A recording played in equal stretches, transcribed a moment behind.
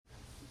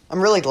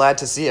I'm really glad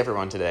to see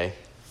everyone today.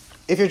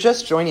 If you're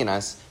just joining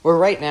us, we're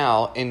right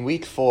now in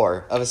week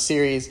 4 of a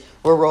series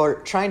where we're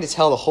trying to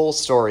tell the whole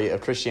story of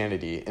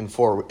Christianity in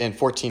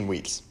 14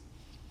 weeks.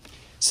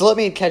 So let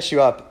me catch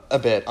you up a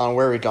bit on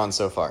where we've gone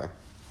so far.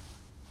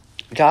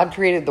 God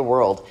created the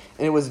world,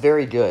 and it was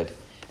very good,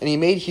 and he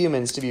made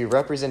humans to be a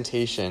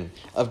representation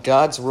of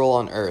God's rule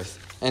on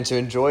earth and to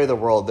enjoy the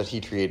world that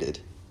he created.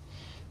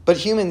 But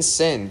humans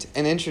sinned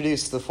and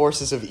introduced the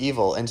forces of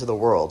evil into the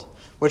world,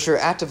 which are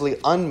actively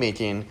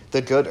unmaking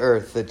the good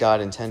earth that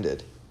God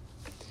intended.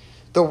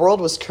 The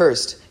world was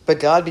cursed, but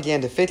God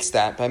began to fix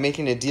that by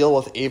making a deal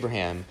with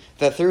Abraham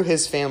that through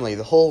his family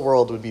the whole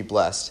world would be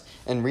blessed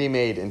and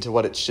remade into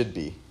what it should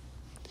be.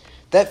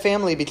 That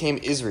family became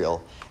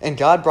Israel, and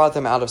God brought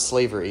them out of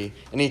slavery,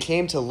 and he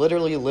came to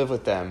literally live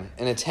with them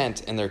in a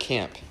tent in their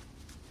camp.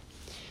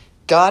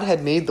 God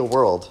had made the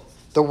world.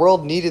 The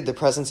world needed the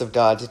presence of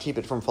God to keep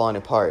it from falling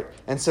apart,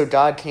 and so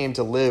God came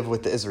to live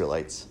with the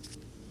Israelites.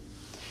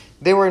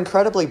 They were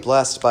incredibly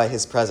blessed by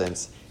his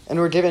presence, and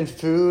were given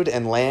food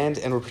and land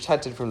and were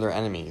protected from their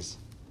enemies.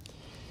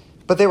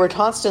 But they were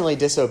constantly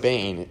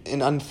disobeying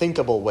in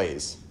unthinkable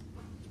ways.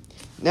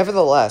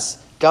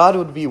 Nevertheless, God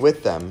would be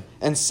with them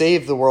and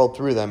save the world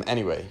through them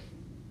anyway.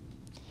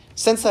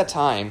 Since that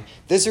time,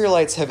 the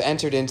Israelites have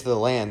entered into the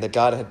land that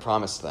God had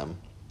promised them.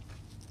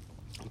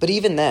 But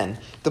even then,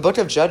 the book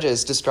of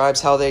Judges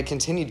describes how they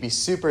continued to be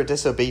super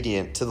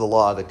disobedient to the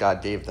law that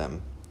God gave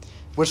them,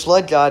 which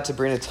led God to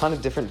bring a ton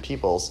of different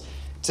peoples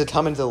to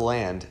come into the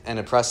land and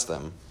oppress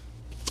them.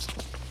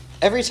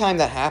 Every time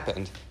that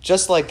happened,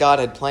 just like God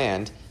had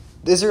planned,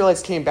 the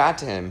Israelites came back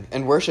to him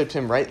and worshipped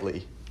him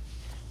rightly.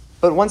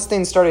 But once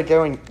things started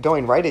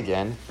going right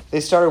again,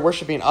 they started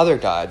worshiping other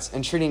gods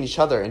and treating each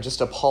other in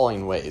just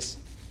appalling ways.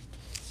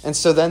 And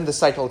so then the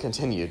cycle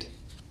continued.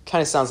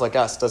 Kind of sounds like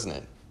us, doesn't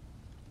it?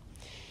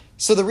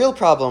 So the real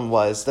problem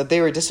was that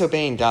they were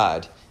disobeying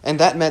God, and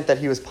that meant that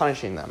he was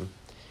punishing them.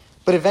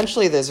 But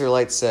eventually the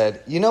Israelites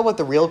said, you know what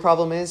the real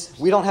problem is?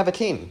 We don't have a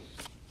king.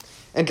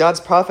 And God's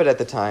prophet at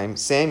the time,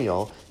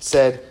 Samuel,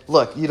 said,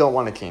 look, you don't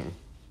want a king.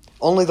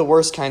 Only the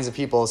worst kinds of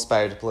people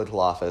aspire to political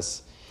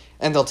office,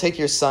 and they'll take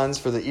your sons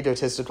for the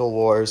egotistical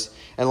wars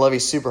and levy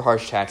super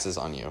harsh taxes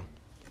on you.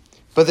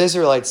 But the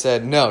Israelites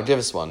said, no, give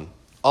us one.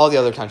 All the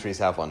other countries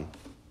have one.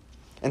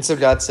 And so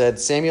God said,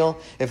 Samuel,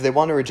 if they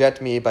want to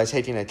reject me by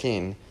taking a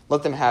king,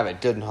 let them have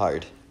it good and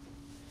hard.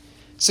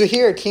 So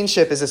here,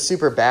 kingship is a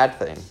super bad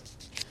thing.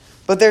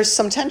 But there's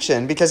some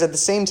tension because at the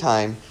same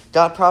time,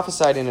 God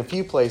prophesied in a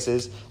few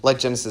places, like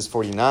Genesis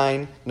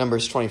 49,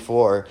 Numbers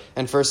 24,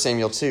 and 1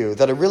 Samuel 2,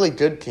 that a really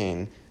good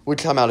king would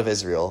come out of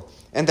Israel,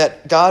 and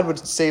that God would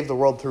save the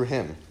world through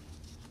him.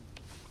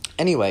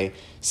 Anyway,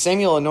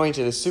 Samuel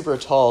anointed a super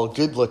tall,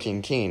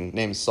 good-looking king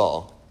named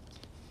Saul.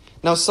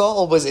 Now,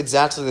 Saul was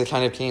exactly the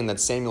kind of king that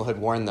Samuel had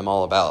warned them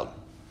all about.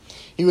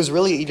 He was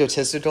really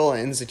egotistical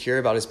and insecure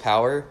about his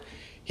power.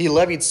 He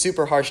levied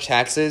super harsh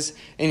taxes,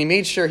 and he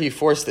made sure he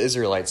forced the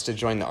Israelites to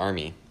join the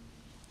army.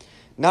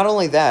 Not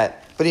only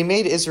that, but he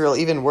made Israel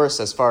even worse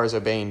as far as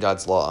obeying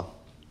God's law.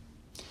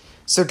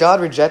 So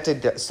God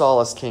rejected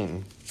Saul as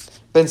king,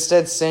 but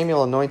instead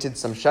Samuel anointed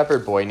some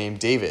shepherd boy named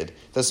David,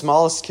 the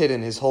smallest kid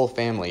in his whole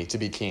family, to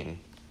be king.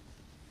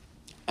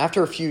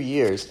 After a few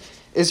years,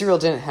 Israel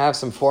didn't have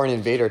some foreign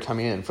invader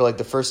coming in for like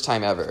the first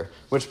time ever,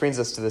 which brings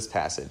us to this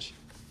passage.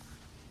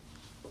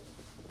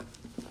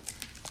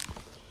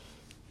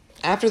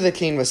 After the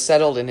king was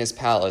settled in his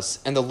palace,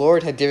 and the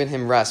Lord had given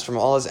him rest from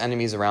all his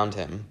enemies around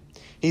him,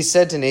 he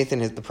said to Nathan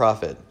the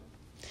prophet,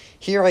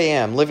 here I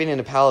am, living in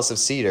a palace of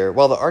cedar,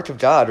 while the ark of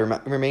God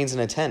remains in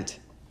a tent.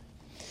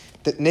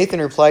 Nathan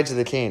replied to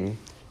the king,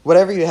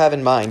 whatever you have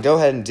in mind, go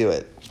ahead and do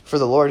it, for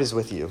the Lord is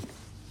with you.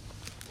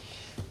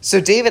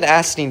 So David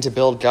asking to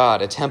build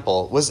God a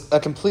temple was a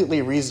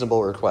completely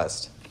reasonable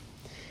request.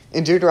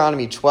 In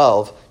Deuteronomy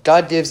 12,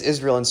 God gives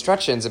Israel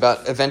instructions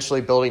about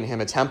eventually building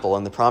him a temple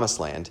in the Promised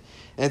Land,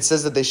 and it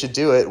says that they should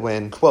do it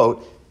when,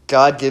 quote,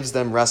 God gives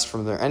them rest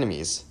from their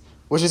enemies,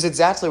 which is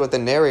exactly what the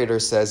narrator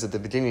says at the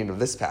beginning of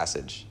this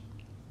passage.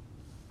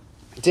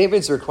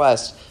 David's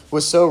request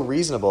was so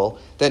reasonable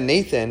that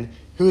Nathan,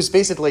 who is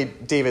basically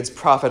David's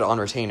prophet on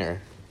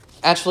retainer,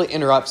 actually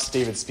interrupts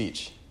David's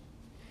speech.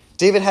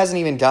 David hasn't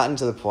even gotten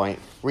to the point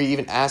where he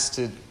even asked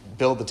to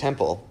build the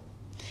temple.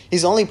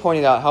 He's only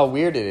pointed out how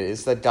weird it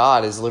is that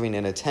God is living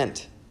in a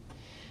tent.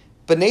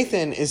 But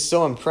Nathan is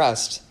so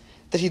impressed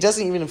that he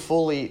doesn't even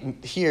fully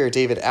hear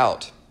David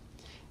out.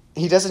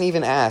 He doesn't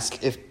even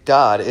ask if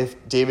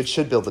David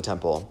should build the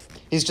temple.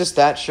 He's just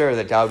that sure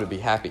that God would be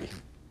happy.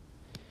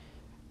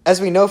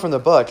 As we know from the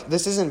book,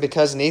 this isn't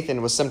because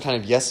Nathan was some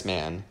kind of yes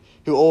man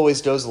who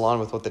always goes along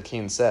with what the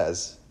king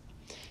says.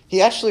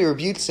 He actually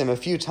rebukes him a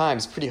few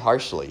times pretty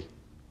harshly.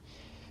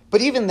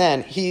 But even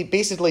then, he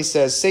basically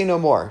says, say no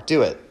more,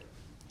 do it.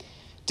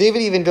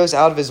 David even goes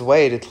out of his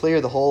way to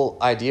clear the whole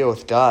idea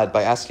with God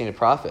by asking a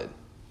prophet.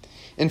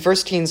 In 1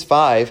 Kings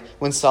 5,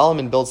 when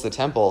Solomon builds the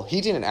temple,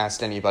 he didn't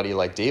ask anybody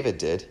like David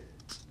did.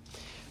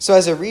 So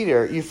as a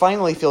reader, you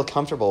finally feel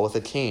comfortable with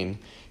a king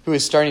who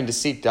is starting to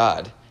seek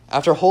God,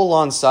 after a whole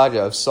long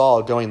saga of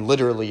Saul going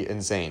literally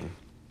insane.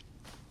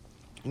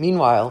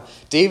 Meanwhile,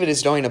 David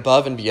is going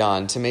above and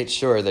beyond to make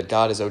sure that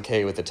God is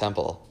okay with the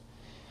temple.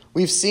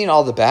 We've seen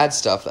all the bad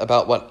stuff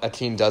about what a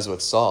king does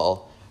with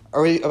Saul.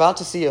 Are we about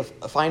to see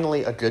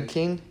finally a good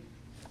king?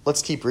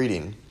 Let's keep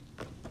reading.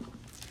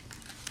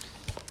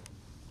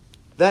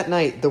 That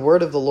night, the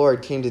word of the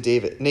Lord came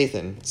to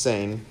Nathan,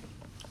 saying,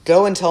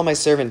 "Go and tell my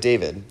servant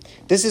David,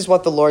 this is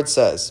what the Lord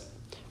says.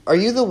 Are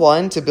you the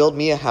one to build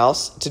me a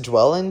house to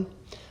dwell in?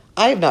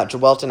 I have not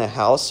dwelt in a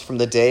house from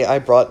the day I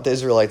brought the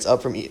Israelites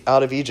up from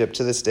out of Egypt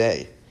to this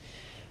day.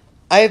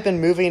 I have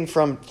been moving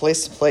from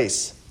place to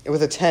place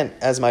with a tent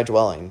as my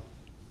dwelling.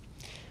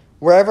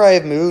 Wherever I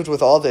have moved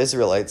with all the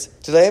Israelites,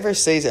 did I ever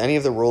say to any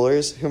of the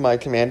rulers whom I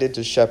commanded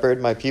to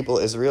shepherd my people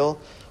Israel,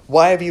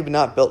 'Why have you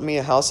not built me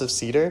a house of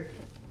cedar?'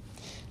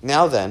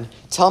 Now then,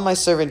 tell my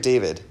servant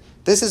David,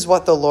 this is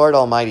what the Lord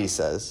Almighty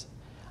says.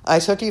 I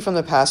took you from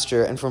the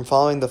pasture and from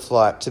following the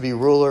flock to be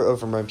ruler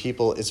over my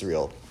people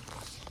Israel."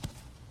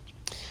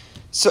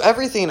 So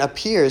everything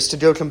appears to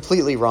go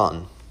completely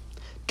wrong.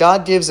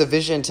 God gives a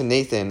vision to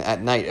Nathan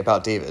at night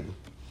about David.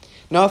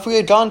 Now, if we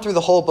had gone through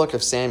the whole book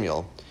of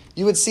Samuel,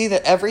 you would see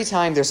that every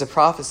time there's a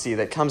prophecy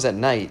that comes at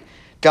night,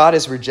 God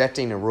is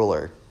rejecting a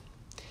ruler.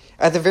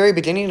 At the very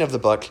beginning of the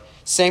book,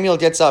 Samuel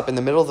gets up in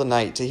the middle of the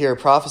night to hear a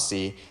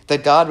prophecy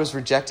that God was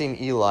rejecting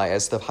Eli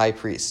as the high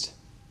priest.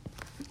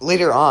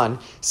 Later on,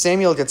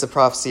 Samuel gets a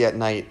prophecy at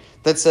night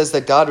that says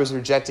that God was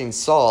rejecting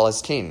Saul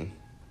as king.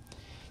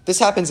 This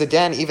happens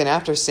again even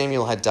after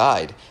Samuel had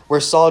died,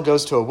 where Saul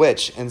goes to a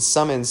witch and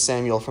summons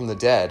Samuel from the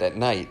dead at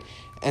night,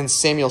 and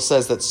Samuel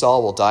says that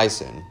Saul will die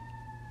soon.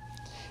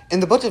 In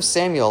the book of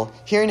Samuel,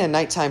 hearing a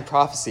nighttime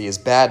prophecy is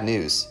bad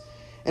news.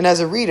 And as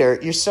a reader,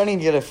 you're starting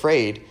to get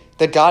afraid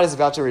that God is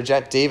about to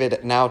reject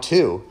David now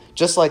too,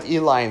 just like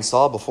Eli and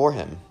Saul before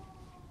him.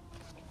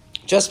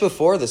 Just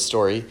before this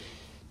story,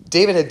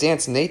 David had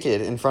danced naked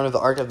in front of the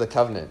Ark of the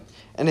Covenant,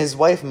 and his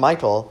wife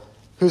Michal,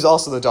 who's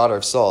also the daughter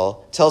of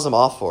Saul, tells him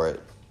off for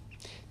it.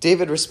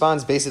 David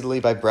responds basically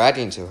by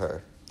bragging to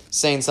her,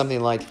 saying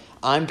something like,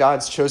 "I'm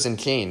God's chosen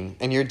king,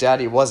 and your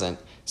daddy wasn't,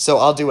 so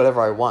I'll do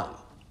whatever I want.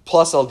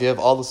 Plus, I'll give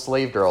all the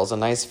slave girls a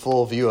nice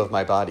full view of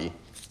my body."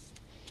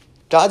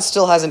 God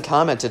still hasn't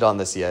commented on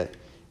this yet,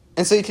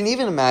 and so you can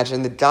even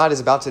imagine that God is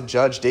about to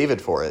judge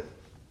David for it.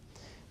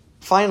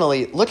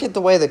 Finally, look at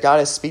the way that God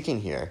is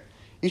speaking here.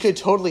 You could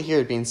totally hear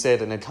it being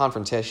said in a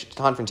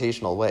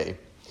confrontational way.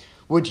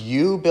 "Would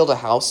you build a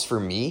house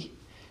for me?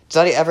 Did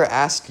I ever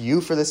ask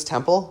you for this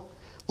temple?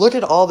 Look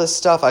at all this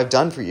stuff I've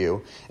done for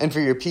you and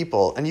for your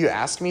people, and you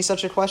ask me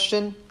such a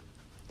question?"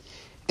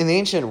 In the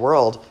ancient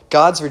world,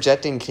 God's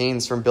rejecting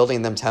kings from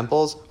building them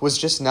temples was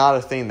just not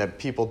a thing that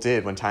people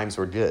did when times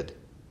were good.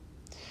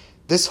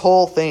 This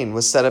whole thing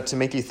was set up to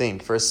make you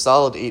think for a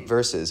solid 8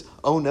 verses,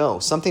 oh no,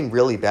 something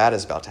really bad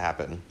is about to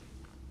happen.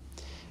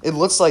 It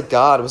looks like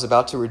God was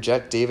about to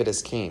reject David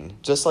as king,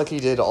 just like he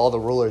did all the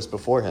rulers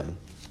before him.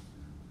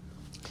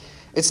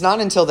 It's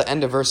not until the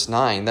end of verse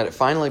 9 that it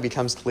finally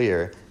becomes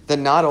clear that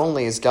not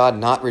only is God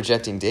not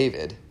rejecting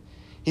David,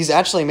 he's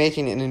actually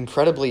making an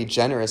incredibly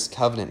generous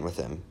covenant with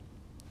him.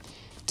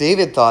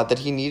 David thought that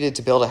he needed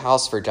to build a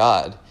house for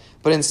God,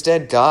 but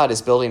instead God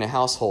is building a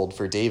household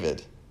for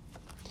David.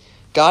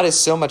 God is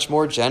so much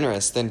more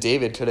generous than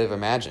David could have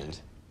imagined.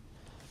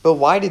 But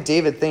why did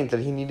David think that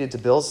he needed to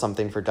build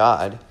something for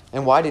God,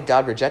 and why did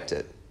God reject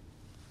it?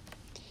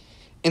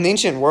 In the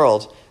ancient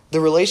world, the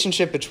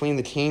relationship between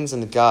the kings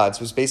and the gods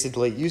was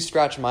basically, you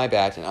scratch my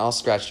back and I'll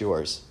scratch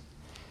yours.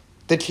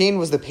 The king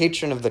was the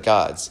patron of the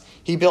gods.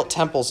 He built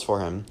temples for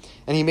him,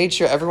 and he made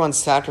sure everyone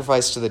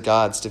sacrificed to the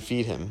gods to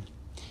feed him.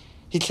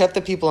 He kept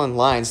the people in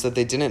line so that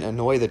they didn't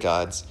annoy the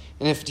gods,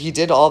 and if he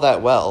did all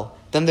that well,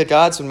 then the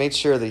gods would make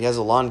sure that he has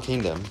a long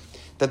kingdom,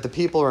 that the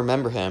people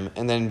remember him,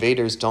 and that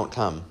invaders don't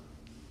come.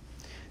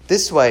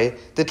 This way,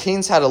 the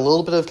kings had a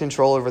little bit of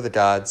control over the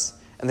gods,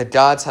 and the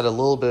gods had a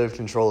little bit of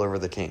control over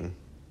the king.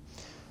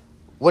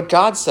 What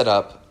God set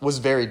up was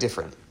very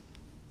different.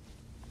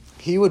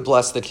 He would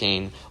bless the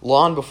king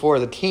long before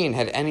the king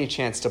had any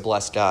chance to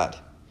bless God.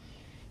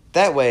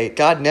 That way,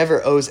 God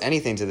never owes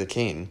anything to the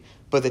king,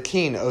 but the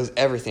king owes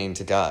everything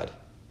to God.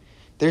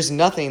 There's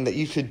nothing that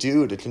you could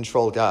do to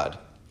control God.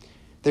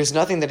 There's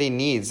nothing that he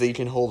needs that you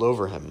can hold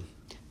over him.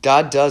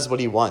 God does what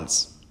he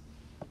wants.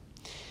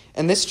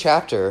 And this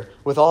chapter,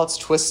 with all its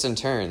twists and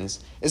turns,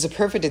 is a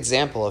perfect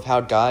example of how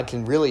God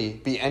can really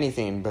be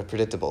anything but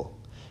predictable,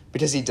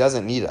 because he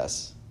doesn't need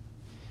us.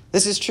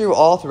 This is true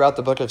all throughout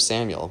the book of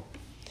Samuel.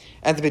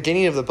 At the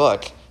beginning of the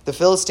book, the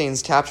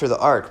Philistines capture the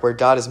ark where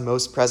God is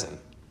most present.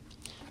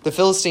 The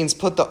Philistines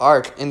put the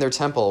ark in their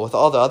temple with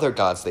all the other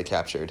gods they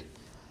captured.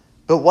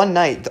 But one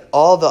night,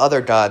 all the other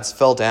gods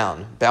fell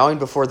down, bowing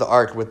before the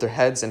ark with their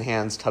heads and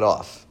hands cut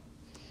off.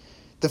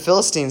 The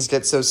Philistines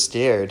get so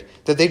scared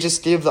that they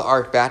just give the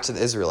ark back to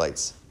the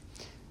Israelites.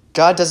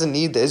 God doesn't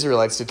need the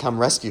Israelites to come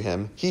rescue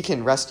him. He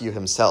can rescue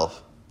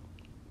himself.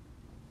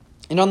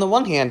 And on the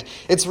one hand,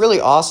 it's really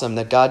awesome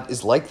that God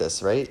is like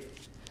this, right?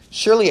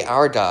 Surely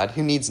our God,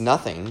 who needs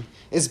nothing,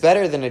 is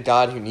better than a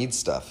God who needs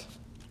stuff.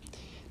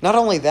 Not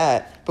only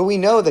that, but we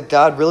know that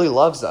God really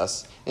loves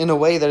us in a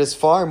way that is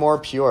far more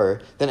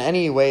pure than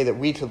any way that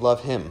we could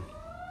love him.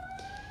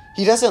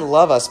 He doesn't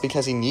love us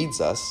because he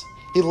needs us.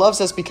 He loves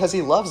us because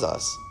he loves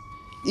us,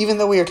 even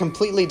though we are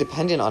completely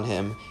dependent on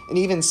him and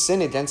even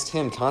sin against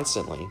him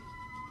constantly.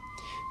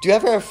 Do you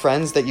ever have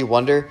friends that you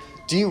wonder,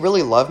 do you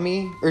really love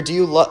me, or do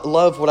you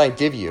love what I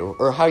give you,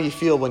 or how you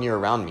feel when you're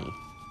around me?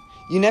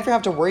 You never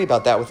have to worry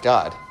about that with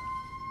God.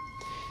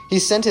 He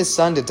sent his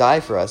son to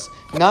die for us,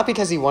 not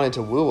because he wanted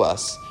to woo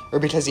us, or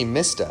because he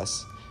missed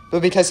us,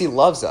 but because he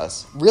loves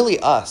us, really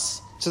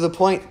us, to the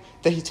point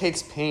that he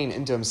takes pain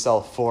into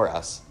himself for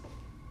us.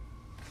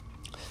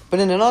 But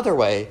in another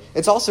way,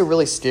 it's also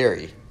really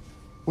scary.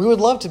 We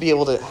would love to be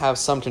able to have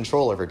some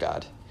control over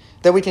God,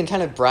 that we can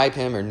kind of bribe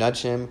him or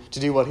nudge him to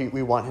do what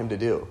we want him to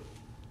do.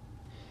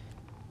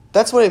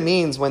 That's what it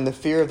means when the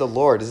fear of the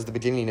Lord is the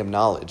beginning of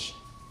knowledge.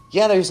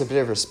 Yeah, there's a bit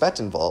of respect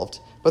involved,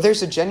 but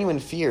there's a genuine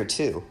fear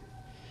too.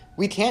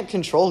 We can't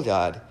control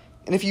God,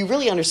 and if you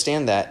really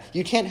understand that,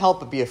 you can't help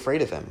but be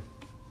afraid of him.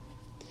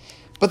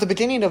 But the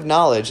beginning of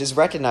knowledge is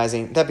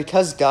recognizing that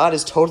because God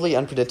is totally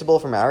unpredictable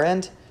from our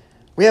end,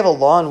 we have a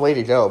long way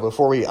to go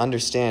before we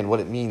understand what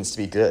it means to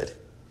be good.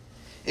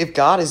 If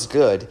God is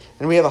good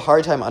and we have a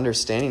hard time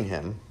understanding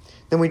him,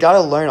 then we got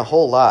to learn a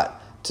whole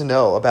lot to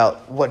know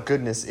about what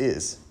goodness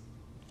is.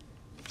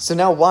 So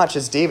now watch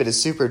as David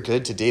is super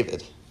good to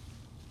David.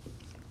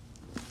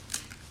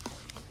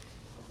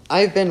 I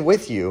have been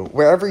with you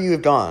wherever you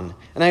have gone,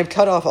 and I have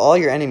cut off all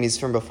your enemies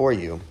from before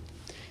you.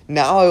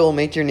 Now I will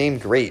make your name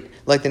great,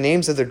 like the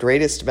names of the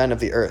greatest men of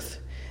the earth.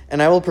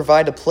 And I will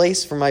provide a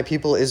place for my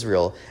people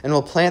Israel, and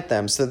will plant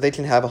them so that they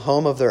can have a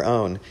home of their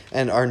own,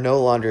 and are no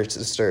longer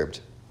disturbed.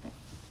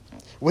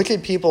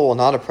 Wicked people will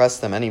not oppress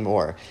them any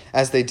more,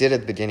 as they did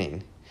at the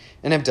beginning,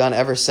 and have done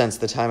ever since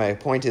the time I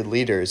appointed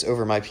leaders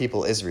over my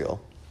people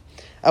Israel.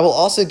 I will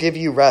also give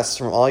you rest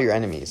from all your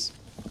enemies.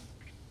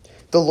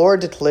 The Lord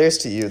declares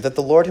to you that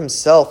the Lord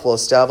himself will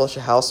establish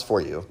a house for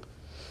you.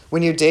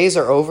 When your days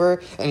are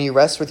over and you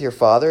rest with your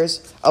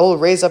fathers, I will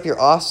raise up your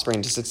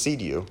offspring to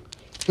succeed you,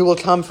 who will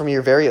come from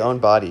your very own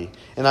body,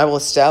 and I will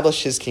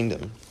establish his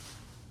kingdom.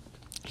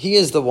 He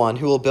is the one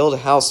who will build a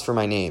house for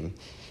my name,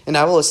 and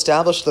I will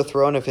establish the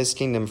throne of his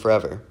kingdom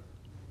forever.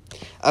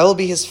 I will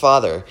be his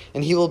father,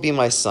 and he will be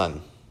my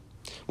son.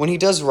 When he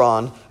does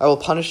wrong, I will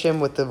punish him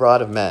with the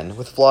rod of men,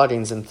 with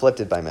floggings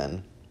inflicted by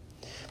men.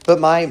 But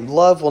my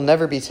love will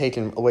never be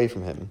taken away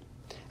from him,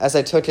 as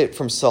I took it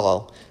from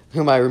Saul,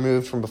 whom I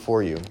removed from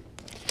before you.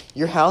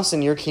 Your house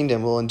and your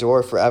kingdom will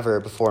endure forever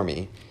before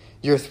me.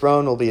 Your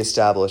throne will be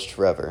established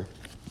forever.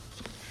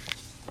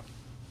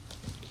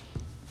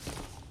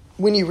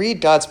 When you read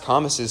God's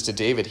promises to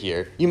David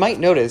here, you might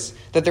notice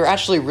that they're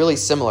actually really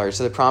similar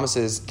to the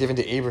promises given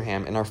to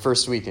Abraham in our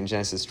first week in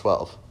Genesis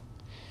 12.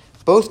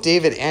 Both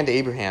David and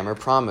Abraham are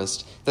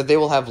promised that they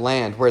will have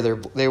land where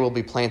they will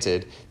be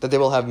planted, that they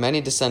will have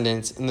many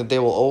descendants, and that they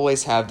will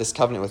always have this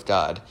covenant with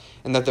God,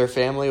 and that their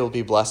family will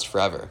be blessed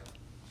forever.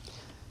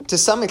 To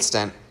some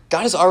extent,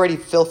 God has already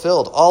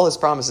fulfilled all his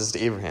promises to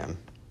Abraham.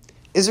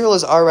 Israel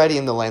is already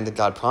in the land that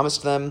God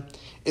promised them.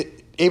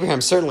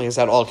 Abraham certainly has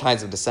had all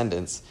kinds of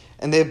descendants,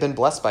 and they have been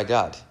blessed by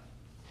God.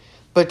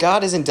 But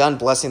God isn't done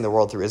blessing the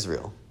world through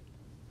Israel.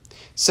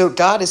 So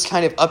God is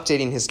kind of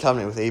updating his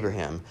covenant with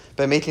Abraham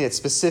by making it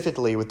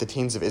specifically with the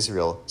kings of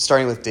Israel,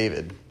 starting with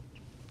David.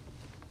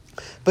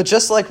 But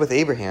just like with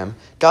Abraham,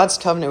 God's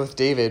covenant with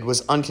David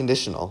was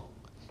unconditional.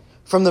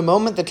 From the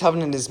moment the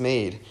covenant is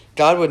made,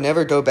 God would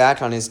never go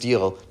back on his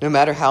deal, no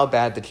matter how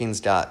bad the kings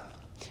got.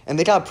 And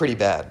they got pretty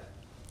bad.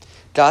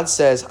 God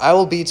says, I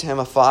will be to him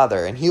a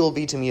father, and he will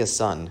be to me a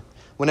son.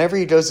 Whenever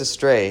he goes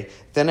astray,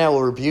 then I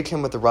will rebuke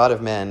him with the rod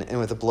of men and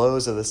with the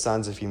blows of the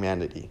sons of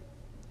humanity.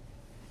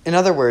 In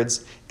other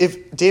words,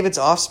 if David's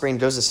offspring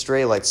goes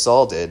astray like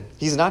Saul did,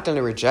 he's not going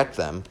to reject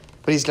them,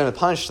 but he's going to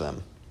punish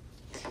them.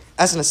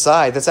 As an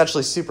aside, that's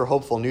actually super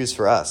hopeful news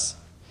for us.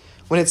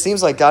 When it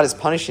seems like God is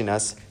punishing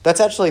us,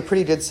 that's actually a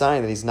pretty good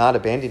sign that he's not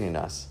abandoning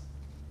us.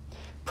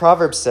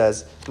 Proverbs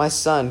says, My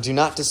son, do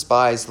not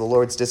despise the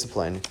Lord's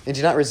discipline, and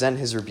do not resent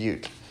his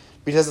rebuke,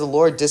 because the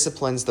Lord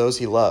disciplines those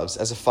he loves,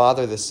 as a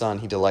father the son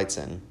he delights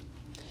in.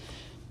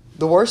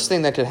 The worst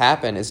thing that could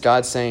happen is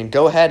God saying,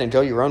 Go ahead and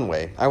go your own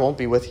way. I won't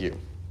be with you.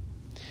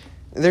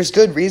 There's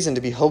good reason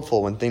to be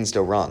hopeful when things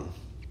go wrong.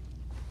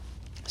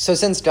 So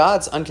since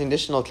God's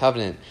unconditional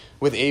covenant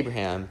with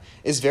Abraham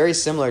is very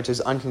similar to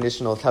his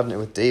unconditional covenant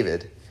with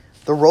David,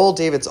 the role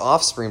David's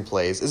offspring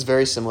plays is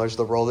very similar to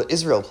the role that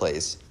Israel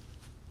plays.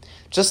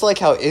 Just like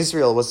how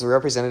Israel was the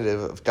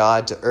representative of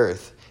God to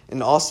earth,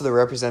 and also the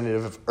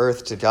representative of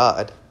earth to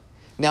God,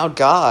 now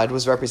God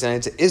was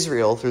represented to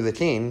Israel through the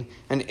king,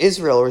 and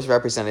Israel was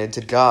represented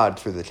to God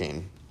through the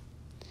king.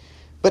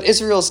 But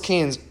Israel's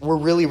kings were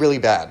really, really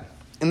bad.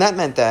 And that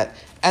meant that,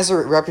 as a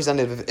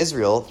representative of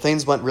Israel,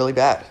 things went really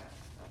bad.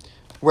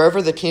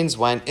 Wherever the kings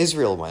went,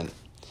 Israel went.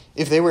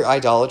 If they were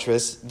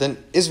idolatrous,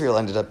 then Israel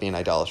ended up being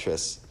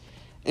idolatrous.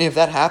 And if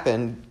that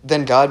happened,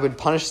 then God would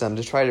punish them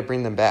to try to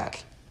bring them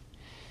back.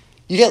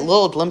 You get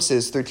little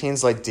glimpses through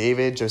kings like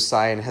David,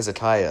 Josiah, and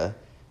Hezekiah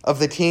of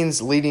the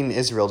kings leading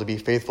Israel to be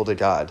faithful to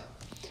God.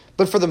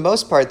 But for the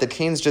most part, the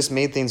kings just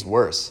made things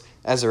worse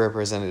as a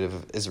representative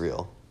of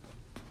Israel.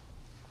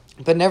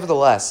 But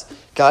nevertheless,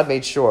 God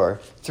made sure,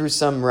 through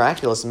some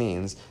miraculous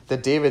means,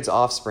 that David's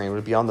offspring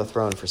would be on the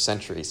throne for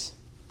centuries.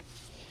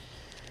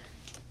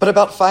 But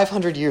about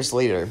 500 years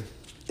later,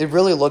 it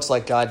really looks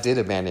like God did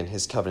abandon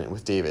his covenant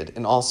with David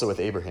and also with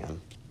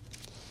Abraham.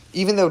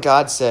 Even though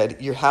God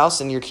said, "Your house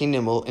and your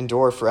kingdom will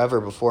endure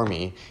forever before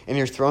me, and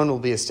your throne will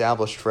be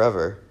established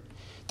forever,"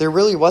 there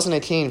really wasn't a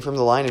king from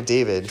the line of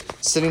David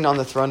sitting on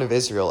the throne of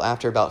Israel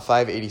after about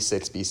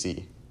 586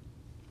 BC.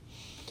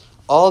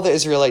 All the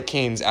Israelite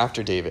kings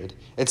after David,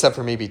 except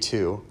for maybe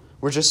 2,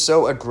 were just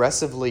so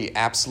aggressively,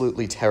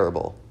 absolutely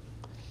terrible.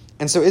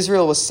 And so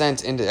Israel was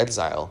sent into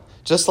exile,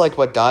 just like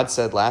what God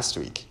said last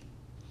week.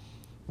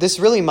 This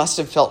really must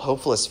have felt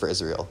hopeless for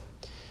Israel,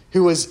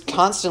 who was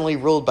constantly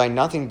ruled by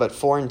nothing but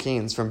foreign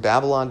kings from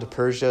Babylon to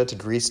Persia to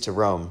Greece to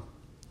Rome.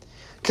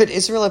 Could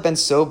Israel have been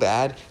so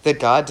bad that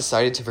God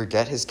decided to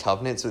forget his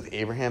covenants with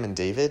Abraham and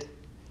David?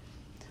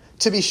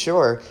 To be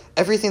sure,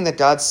 everything that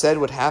God said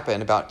would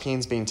happen about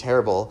kings being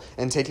terrible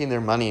and taking their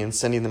money and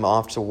sending them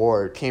off to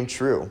war came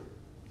true.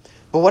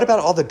 But what about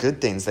all the good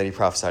things that he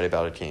prophesied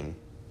about a king?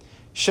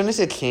 Shouldn't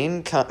a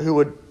king who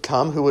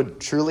would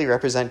truly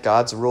represent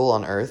God's rule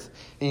on earth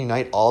and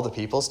unite all the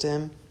peoples to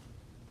him?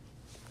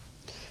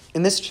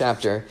 In this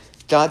chapter,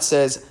 God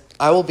says,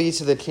 "I will be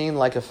to the king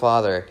like a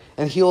father,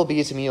 and he will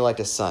be to me like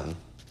a son,"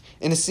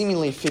 in a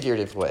seemingly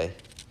figurative way.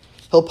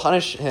 He'll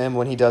punish him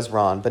when he does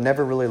wrong, but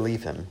never really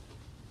leave him.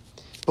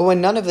 But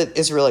when none of the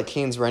Israelite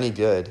kings were any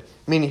good,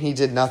 meaning he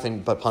did nothing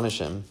but punish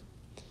him,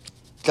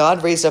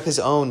 God raised up his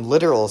own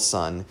literal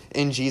son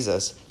in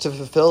Jesus to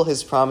fulfill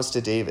his promise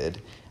to David,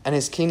 and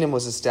his kingdom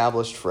was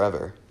established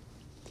forever.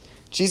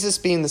 Jesus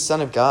being the Son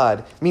of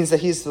God means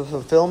that he's the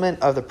fulfillment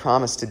of the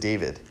promise to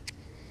David.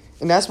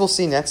 And as we'll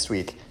see next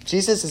week,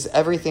 Jesus is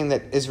everything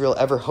that Israel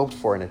ever hoped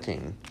for in a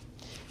king.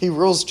 He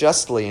rules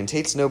justly and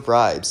takes no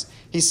bribes.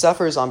 He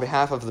suffers on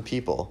behalf of the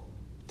people.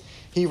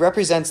 He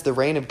represents the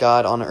reign of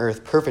God on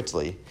earth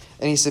perfectly,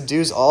 and he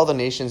subdues all the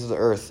nations of the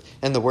earth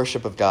in the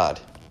worship of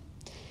God.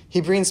 He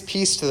brings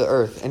peace to the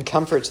earth and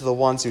comfort to the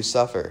ones who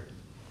suffer.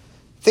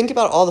 Think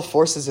about all the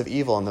forces of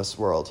evil in this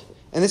world.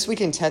 And this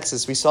week in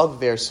Texas, we saw that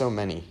there are so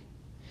many.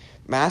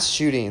 Mass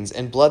shootings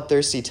and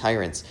bloodthirsty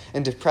tyrants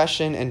and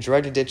depression and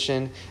drug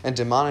addiction and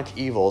demonic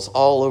evils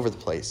all over the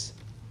place.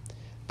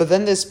 But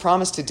then this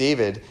promise to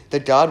David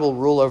that God will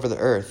rule over the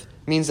earth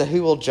means that he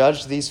will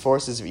judge these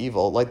forces of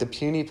evil like the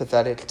puny,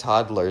 pathetic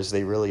toddlers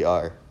they really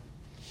are.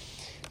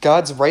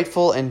 God's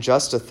rightful and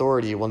just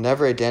authority will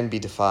never again be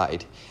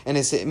defied, and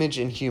his image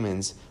in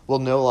humans will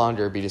no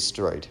longer be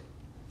destroyed.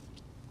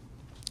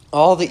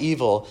 All the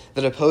evil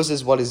that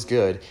opposes what is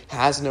good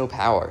has no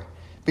power,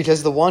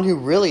 because the one who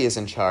really is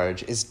in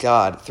charge is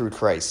God through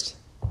Christ.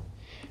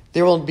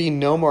 There will be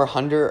no more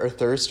hunger or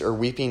thirst or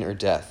weeping or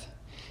death.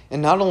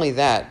 And not only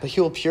that, but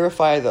he will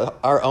purify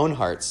our own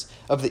hearts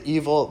of the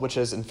evil which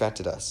has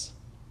infected us.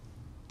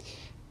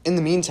 In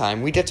the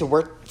meantime, we get to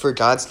work for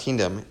God's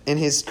kingdom in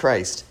his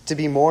Christ to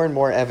be more and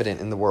more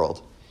evident in the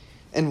world.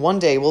 And one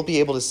day we'll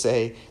be able to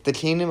say, the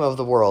kingdom of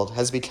the world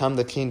has become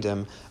the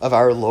kingdom of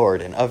our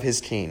Lord and of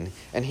his King,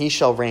 and he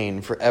shall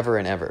reign forever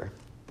and ever.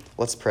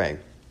 Let's pray.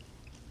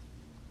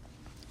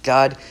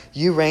 God,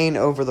 you reign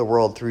over the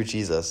world through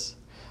Jesus.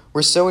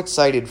 We're so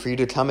excited for you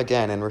to come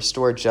again and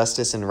restore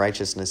justice and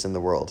righteousness in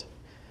the world.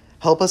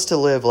 Help us to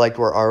live like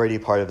we're already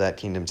part of that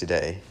kingdom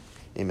today.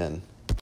 Amen.